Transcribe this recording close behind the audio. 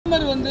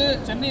வந்து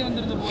சென்னை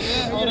வந்திருந்த போது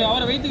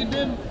அவரை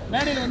வைத்துக்கிட்டு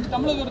மேடையில் வந்து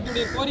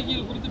தமிழகத்துடைய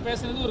கோரிக்கைகள் குறித்து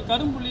பேசுறது ஒரு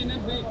கரும்புள்ளின்னு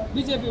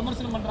பிஜேபி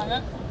விமர்சனம் பண்றாங்க.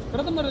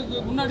 பிரதமருக்கு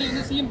முன்னாடி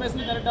வந்து சிஎம்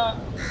பேசுறது கரெக்டா?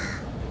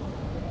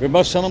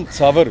 விமர்சனம்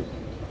தவறு.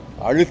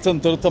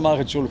 அழுத்தம் திருத்தமாக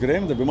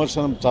சொல்கிறேன், இந்த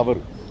விமர்சனம்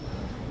தவறு.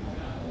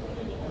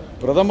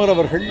 பிரதமர்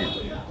அவர்கள்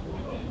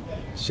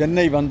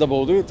சென்னை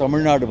வந்தபோது,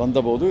 தமிழ்நாடு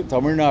வந்தபோது,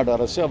 தமிழ்நாடு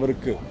அரசு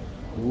அவருக்கு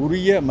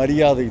உரிய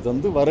மரியாதை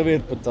தந்து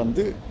வரவேற்பு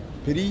தந்து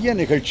பெரிய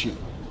நிகழ்ச்சி,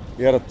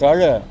 ஏறத்தாழ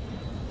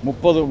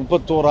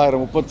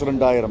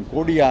 32,000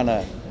 கோடியான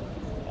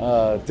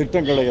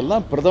திட்டங்களை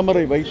எல்லாம்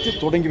பிரதமரை வைத்து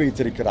தொடங்கி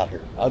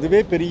வைத்திருக்கிறார்கள். அதுவே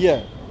பெரிய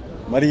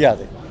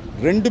மரியாதை.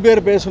 2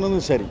 பேர் பேசுனது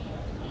சரி,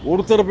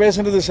 ஒருத்தர்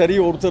பேசுனது சரி,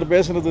 ஒருத்தர்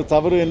பேசுனது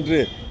தவறு என்று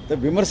இந்த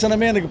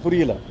விமர்சனமே எனக்கு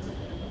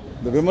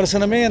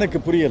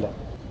புரியல.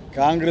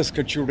 காங்கிரஸ்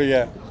கட்சியுடைய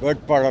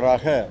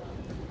வேட்பாளராக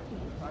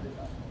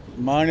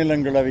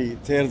மாநிலங்களவை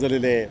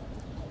தேர்தலிலே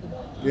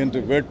இன்று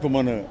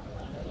வேட்புமனு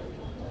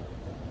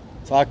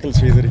தாக்கல்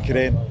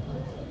செய்திருக்கிறேன்.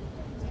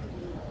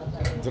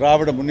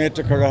 திராவிட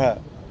முன்னேற்றக் கழக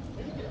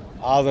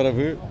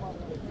ஆதரவு,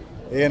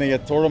 ஏனைய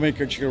தோழமை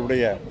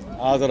கட்சிகளுடைய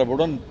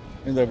ஆதரவுடன்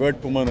இந்த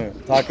வேட்புமனு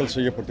தாக்கல்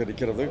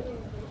செய்யப்பட்டிருக்கிறது.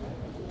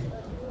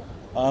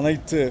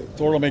 அனைத்து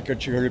தோழமை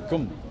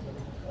கட்சிகளுக்கும்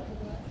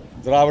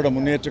திராவிட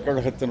முன்னேற்றக்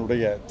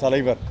கழகத்தினுடைய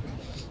தலைவர்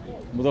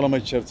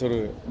முதலமைச்சர் திரு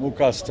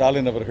மு.க.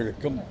 ஸ்டாலின்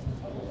அவர்களுக்கும்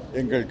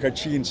எங்கள்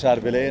கட்சியின்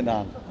சார்பிலே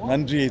நான்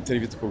நன்றியை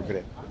தெரிவித்துக்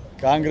கொள்கிறேன்.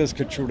 காங்கிரஸ்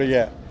கட்சியுடைய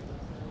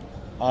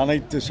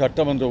அனைத்து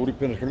சட்டமன்ற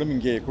உறுப்பினர்களும்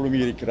இங்கே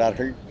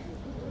குழுமியிருக்கிறார்கள்.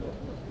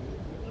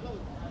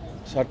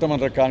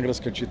 சட்டமன்ற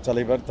காங்கிரஸ் கட்சி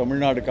தலைவர்,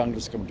 தமிழ்நாடு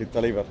காங்கிரஸ் கமிட்டி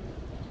தலைவர்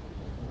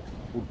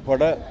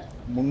உட்பட,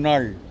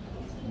 முன்னாள்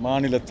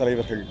மாநில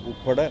தலைவர்கள்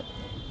உட்பட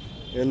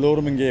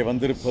எல்லோரும் இங்கே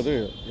வந்திருப்பது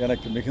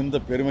எனக்கு மிகுந்த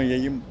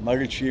பெருமையையும்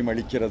மகிழ்ச்சியும்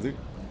அளிக்கிறது.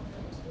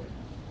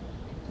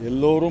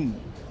 எல்லோரும்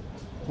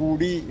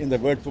கூடி இந்த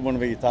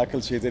வேட்புமனுவை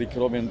தாக்கல்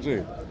செய்திருக்கிறோம் என்று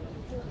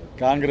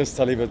காங்கிரஸ்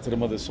தலைவர்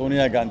திருமதி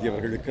சோனியா காந்தி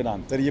அவர்களுக்கு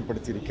நான்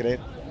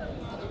தெரியப்படுத்தியிருக்கிறேன்.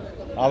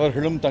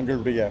 அவர்களும்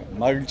தங்களுடைய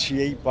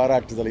மகிழ்ச்சியை,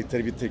 பாராட்டுதலை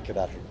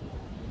தெரிவித்திருக்கிறார்கள்.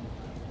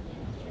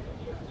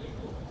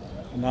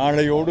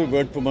 நாளையோடு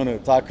வேட்புமனு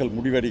தாக்கல்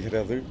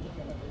முடிவடைகிறது.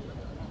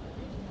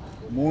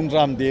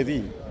 3ஆம்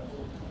தேதி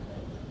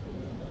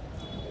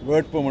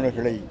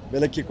வேட்புமனுகளை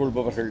விலக்கிக்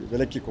கொள்பவர்கள்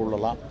விலக்கிக்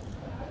கொள்ளலாம்.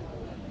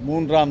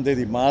 3ஆம்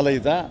தேதி மாலை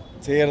தான்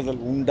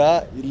தேர்தல் உண்டா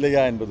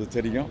இல்லையா என்பது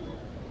தெரியும்.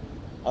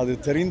 அது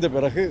தெரிந்த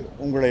பிறகு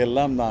உங்களை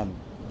எல்லாம் நான்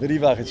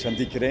விரிவாக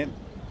சந்திக்கிறேன்.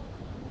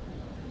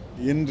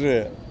 இன்று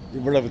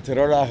இவ்வளவு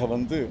திரளாக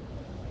வந்து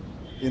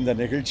இந்த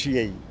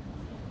நிகழ்ச்சியை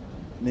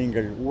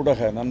நீங்கள்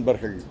ஊடக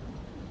நண்பர்கள்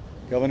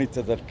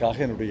கவனித்ததற்காக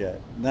என்னுடைய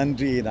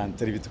நன்றியை நான்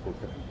தெரிவித்துக்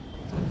கொள்கிறேன்.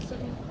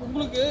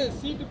 உங்களுக்கு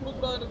சீட்டு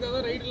கொடுக்கூடாதுன்றதுக்காக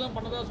ரைட் எல்லாம்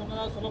பண்ணதா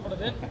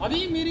சொல்லப்படுது.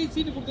 அதையும் மீறி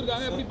சீட்டு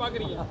கொடுத்துருக்காங்க, எப்படி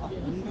பாக்குறீங்க?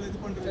 உங்களை இது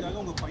பண்றதுக்காக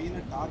உங்க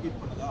பையனை டார்கெட்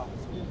பண்ணதா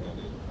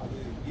சொல்லியிருக்காரு. அது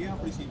ஏன்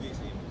அப்படி சிபிஐ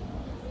செய்யணும்?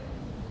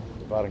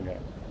 பாருங்க,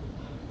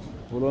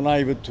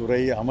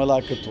 புலனாய்வுத்துறை,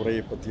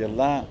 அமலாக்கத்துறையை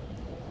பற்றியெல்லாம்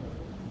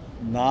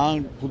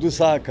நான்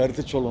புதுசாக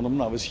கருத்து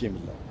சொல்லணும்னு அவசியம்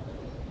இல்லை.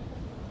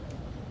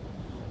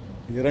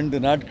 2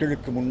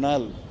 நாட்களுக்கு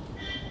முன்னால்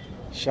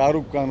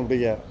ஷாருக்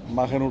கானுடைய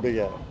மகனுடைய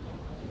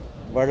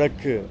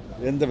வழக்கு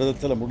எந்த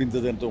விதத்தில்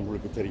முடிந்தது என்று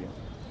உங்களுக்கு தெரியும்.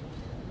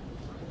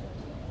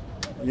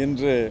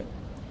 இன்று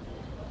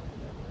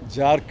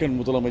ஜார்க்கண்ட்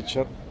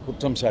முதலமைச்சர்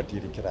குற்றம்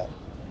சாட்டியிருக்கிறார்.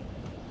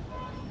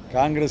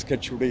 காங்கிரஸ்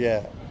கட்சியுடைய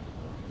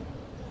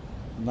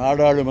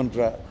நாடாளுமன்ற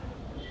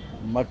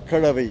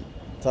மக்களவை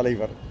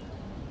தலைவர்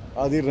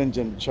அதிர்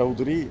ரஞ்சன்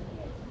சௌத்ரி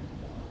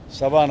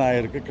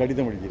சபாநாயகருக்கு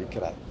கடிதம்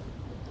எழுதியிருக்கிறார்.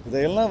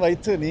 இதையெல்லாம்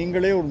வைத்து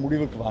நீங்களே ஒரு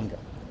முடிவுக்கு வாங்க.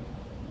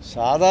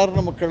 சாதாரண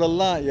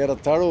மக்களெல்லாம்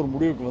ஏறத்தாழ ஒரு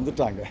முடிவுக்கு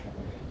வந்துட்டாங்க.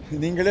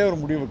 நீங்களே ஒரு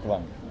முடிவுக்கு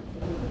வாங்க.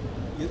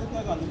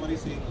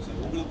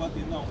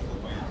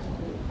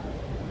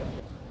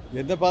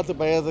 என்னை பார்த்து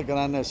பயத்துக்கு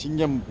நான்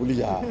சிங்கம்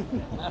புலியா?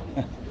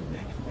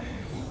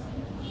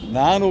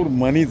 நான் ஒரு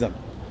மனிதன்,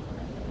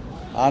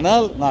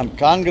 ஆனால் நான்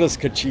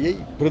காங்கிரஸ் கட்சியை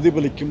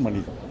பிரதிபலிக்கும்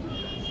மனிதன்.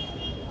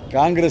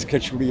 காங்கிரஸ்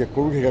கட்சியுடைய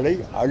கொள்கைகளை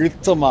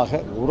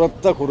அழுத்தமாக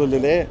உரத்த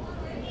குரலிலே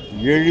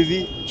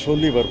எழுதி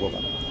சொல்லி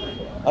வருபவன்.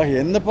 ஆக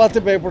என்னை பார்த்து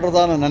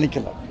பயப்படுறதா நான்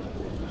நினைக்கல.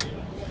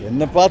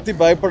 என்னை பார்த்து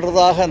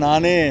பயப்படுறதாக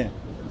நானே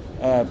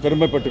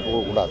பெருமைப்பட்டு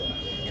போகக்கூடாது.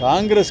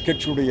 காங்கிரஸ்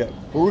கட்சியுடைய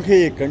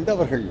கொள்கையை கண்டு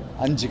அவர்கள்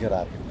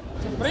அஞ்சுகிறார்கள்.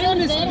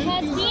 There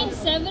has been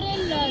several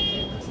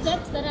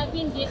steps that have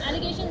been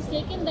allegations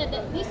taken that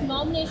this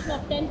nomination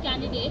of 10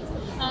 candidates,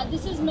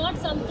 this is not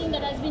something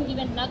that has been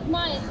given.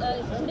 Nagma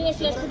today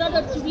she has put out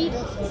a tweet.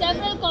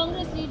 Several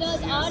Congress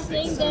leaders are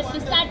saying they're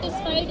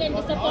dissatisfied and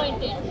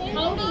disappointed.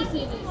 How do you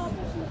see this?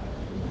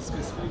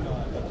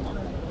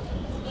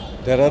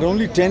 There are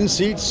only 10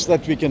 seats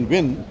that we can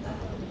win.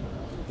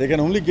 They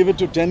can only give it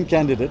to 10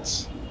 candidates.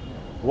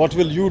 What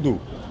will you do?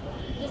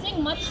 They're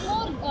saying much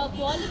more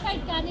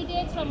qualified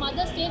candidates from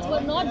other states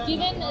were not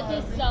given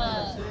this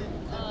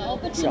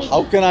opportunity. So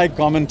how can I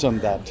comment on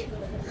that?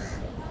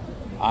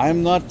 I am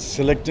not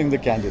selecting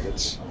the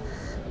candidates.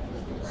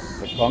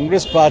 The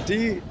Congress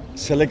party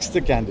selects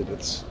the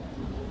candidates.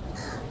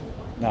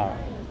 Now,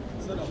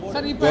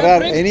 there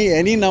are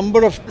any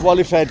number of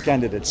qualified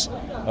candidates.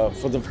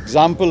 For the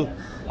example,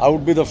 I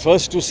would be the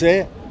first to say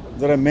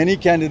there are many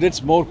candidates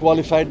more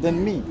qualified than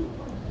me.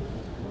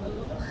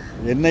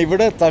 என்னை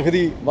விட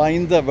தகுதி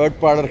வாய்ந்த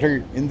வேட்பாளர்கள்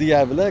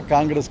இந்தியாவில்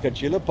காங்கிரஸ்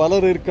கட்சியில்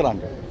பலர்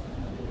இருக்கிறாங்க.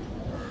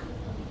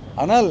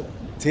 ஆனால்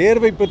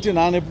தேர்வை பற்றி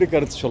நான் எப்படி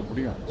கருத்து சொல்ல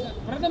முடியும்?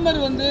 பிரதமர்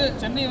வந்து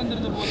சென்னை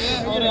வந்திருந்த போது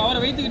அவரை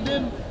வைத்துக்கிட்டு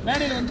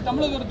மேடையில் வந்து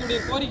தமிழகத்துடைய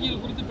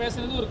கோரிக்கைகள் குறித்து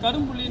பேசுறது ஒரு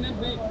கரும்புள்ளின்னு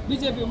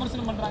பிஜேபி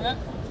விமர்சனம் பண்றாங்க.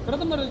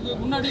 பிரதமருக்கு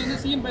முன்னாடி வந்து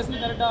சிஎம்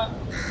பேசுறது கரெக்டா?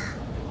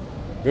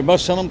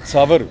 விமர்சனம்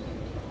தவறு.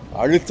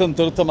 அழுத்தம்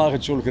திருத்தமாக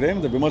சொல்கிறேன்,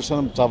 இந்த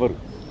விமர்சனம் தவறு.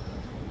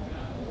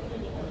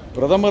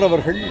 பிரதமர்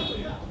அவர்கள்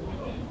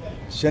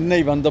சென்னை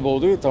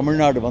வந்தபோது,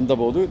 தமிழ்நாடு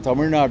வந்தபோது,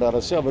 தமிழ்நாடு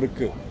அரசு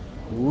அவருக்கு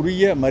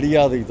உரிய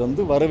மரியாதை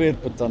தந்து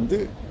வரவேற்பு தந்து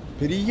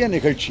பெரிய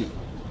நிகழ்ச்சி,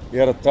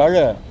 ஏறத்தாழ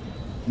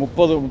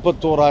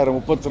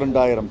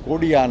 32,000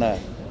 கோடியான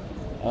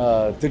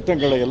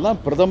திட்டங்களை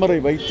எல்லாம் பிரதமரை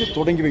வைத்து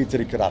தொடங்கி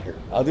வைத்திருக்கிறார்கள்.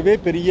 அதுவே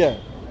பெரிய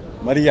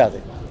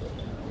மரியாதை.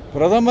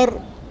 பிரதமர்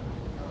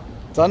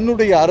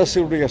தன்னுடைய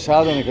அரசுடைய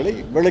சாதனைகளை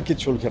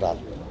விளக்கிச்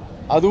சொல்கிறார்,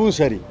 அதுவும்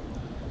சரி.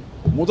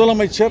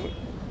 முதலமைச்சர்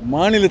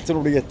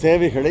மாநிலத்தினுடைய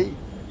தேவைகளை,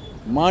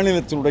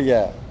 மாநிலத்தினுடைய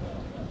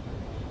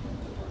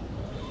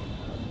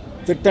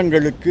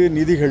திட்டங்களுக்கு,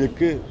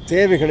 நிதிகளுக்கு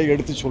தேவைகளை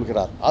எடுத்து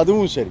சொல்கிறார்,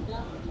 அதுவும் சரி.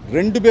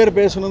 2 பேர்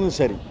பேசுனதும்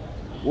சரி.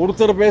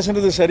 ஒருத்தர்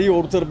பேசுனது சரி,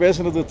 ஒருத்தர்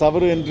பேசுனது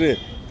தவறு என்று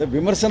இந்த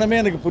விமர்சனமே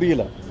எனக்கு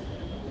புரியல.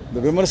 இந்த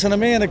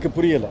விமர்சனமே எனக்கு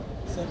புரியல.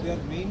 Sir, they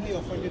are mainly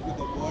offended with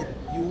the word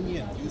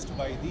union used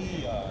by the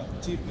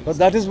chief minister. But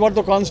that is what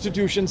the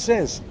constitution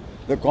says.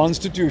 The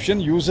constitution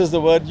uses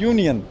the word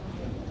union.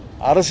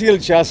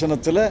 அரசியல்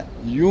சாசனத்தில்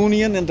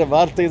யூனியன் என்ற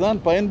வார்த்தை தான்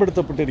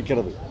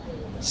பயன்படுத்தப்பட்டிருக்கிறது.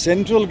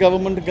 சென்ட்ரல்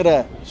கவர்மெண்ட்ங்கிற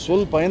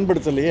சொல்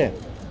பயன்படுத்தலையே.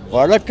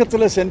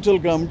 வழக்கத்தில்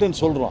சென்ட்ரல்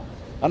கவர்மெண்ட்னு சொல்கிறோம்,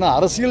 ஆனால்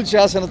அரசியல்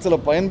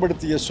சாசனத்தில்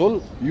பயன்படுத்திய சொல்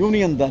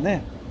யூனியன் தானே.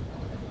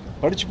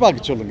 படித்து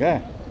பார்க்க சொல்லுங்க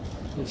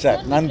சார்.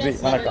 நன்றி,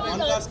 வணக்கம்.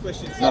 One last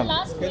question, sir.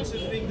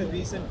 Considering the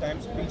recent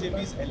times, BJP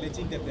is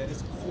alleging that there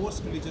is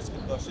forced religious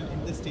conversion in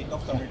the state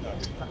of Tamil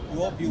Nadu.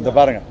 Your view? இந்த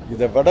பாருங்க,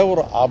 இதை விட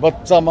ஒரு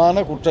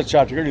அபத்தமான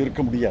குற்றச்சாட்டுகள்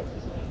இருக்க முடியாது.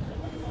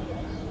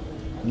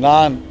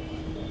 நான்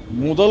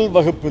முதல்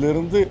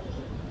வகுப்பிலிருந்து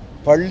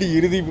பள்ளி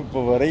இறுதி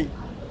வகுப்பு வரை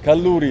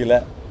கல்லூரியில்,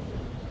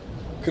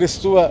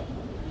 கிறிஸ்துவ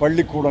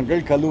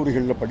பள்ளிக்கூடங்கள்,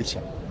 கல்லூரிகளில்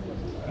படித்தேன்.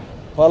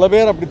 பல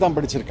பேர் அப்படி தான்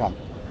படிச்சிருக்காங்க.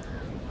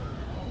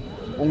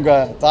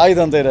 உங்கள் தாய்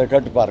தந்தையரை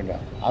கேட்டு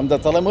பாருங்கள், அந்த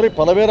தலைமுறை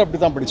பல பேர் அப்படி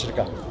தான்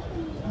படிச்சிருக்காங்க.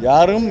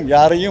 யாரும்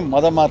யாரையும்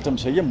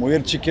மதமாற்றம் செய்ய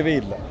முயற்சிக்கவே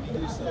இல்லை.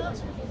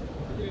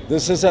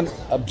 This is an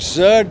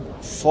absurd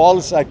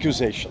false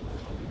accusation.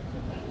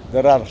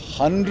 There are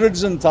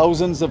hundreds and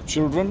thousands of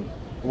children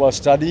who are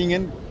studying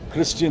in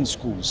Christian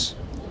schools.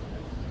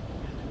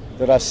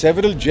 There are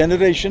several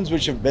generations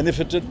which have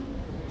benefited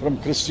from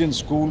Christian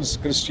schools,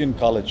 Christian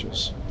colleges.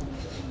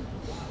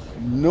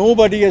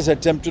 Nobody has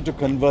attempted to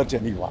convert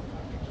anyone.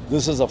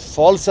 This is a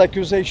false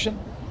accusation.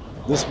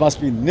 This must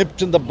be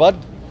nipped in the bud,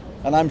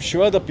 and I'm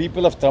sure the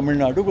people of Tamil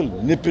Nadu will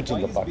nip it in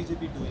the bud. Why is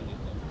BJP doing it?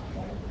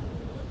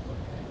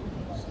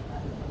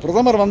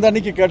 பிரதமர் வந்த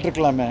அன்னைக்கு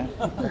கேட்டிருக்கலாமே.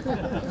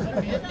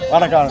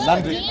 வணக்கம்,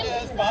 நன்றி.